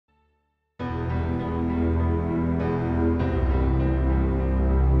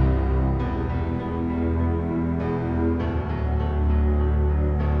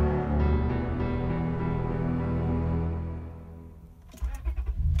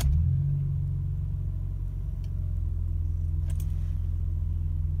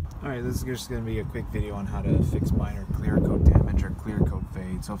Alright, this is just going to be a quick video on how to fix minor clear coat damage or clear coat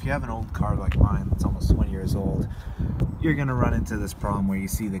fade. So if you have an old car like mine that's almost 20 years old, you're going to run into this problem where you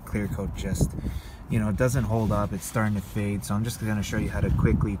see the clear coat just, it doesn't hold up, it's starting to fade. So I'm just going to show you how to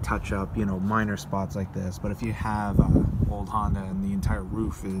quickly touch up, minor spots like this. But if you have an old Honda and the entire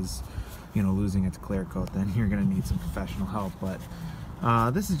roof is, losing its clear coat, then you're going to need some professional help. But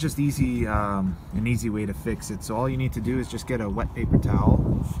this is just easy, an easy way to fix it. So all you need to do is just get a wet paper towel,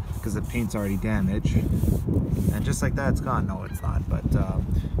 because the paint's already damaged, and just like that it's gone. No, it's not, but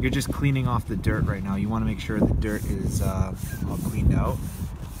you're just cleaning off the dirt right now. You want to make sure the dirt is all cleaned out,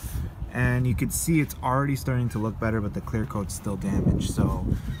 and you can see it's already starting to look better, but the clear coat's still damaged. So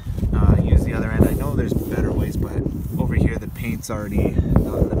use the other end. I know there's better ways, but over here the paint's already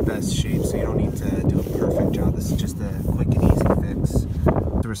not in the best shape, so you don't need to do a perfect job. This is just a quick and easy fix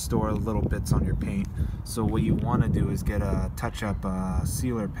to restore little bits on your paint. So what you want to do is get a touch-up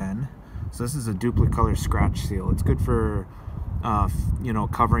sealer pen. So this is a Dupli-Color scratch seal. It's good for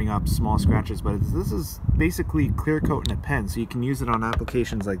covering up small scratches, but this is basically clear coat in a pen, so you can use it on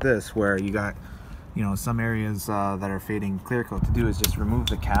applications like this where you got some areas that are fading clear coat. To do is just remove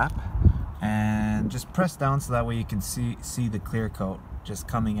the cap and just press down, so that way you can see the clear coat just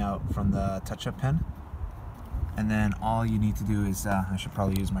coming out from the touch-up pen. And then all you need to do is, I should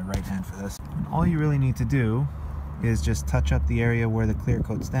probably use my right hand for this. And all you really need to do is just touch up the area where the clear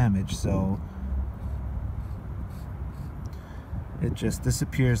coat's damaged. So it just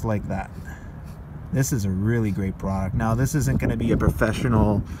disappears like that. This is a really great product. Now this isn't going to be a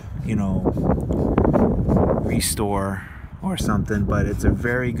professional, restore or something, but it's a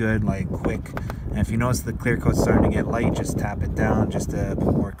very good, quick. And if you notice the clear coat's starting to get light, just tap it down just to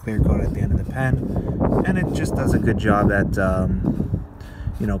put more clear coat at the end of the pen, and it just does a good job at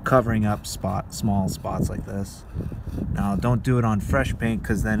covering up small spots like this. Now don't do it on fresh paint,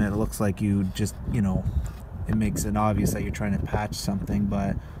 because then it looks like you just it makes it obvious that you're trying to patch something.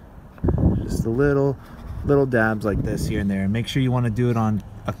 But just a little dabs like this here and there, and make sure you want to do it on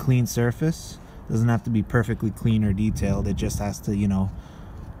a clean surface. Doesn't have to be perfectly clean or detailed, it just has to, there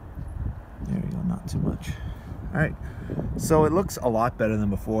we go, not too much. Alright, so it looks a lot better than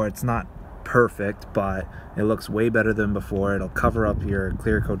before. It's not perfect, but it looks way better than before. It'll cover up your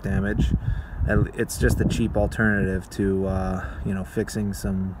clear coat damage, and it's just a cheap alternative to fixing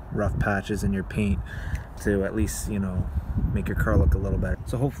some rough patches in your paint, to at least make your car look a little better.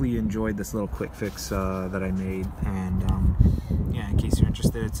 So hopefully you enjoyed this little quick fix that I made, and yeah, in case you're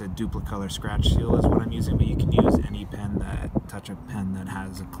interested, it's a Dupli-Color scratch seal is what I'm using, but you can use any pen, touch-up pen that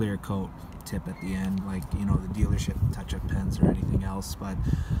has a clear coat tip at the end, like the dealership touch-up pens or anything else. But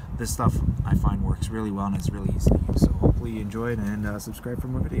this stuff I find works really well, and it's really easy to use. So hopefully you enjoyed, and subscribe for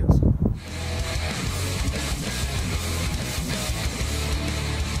more videos.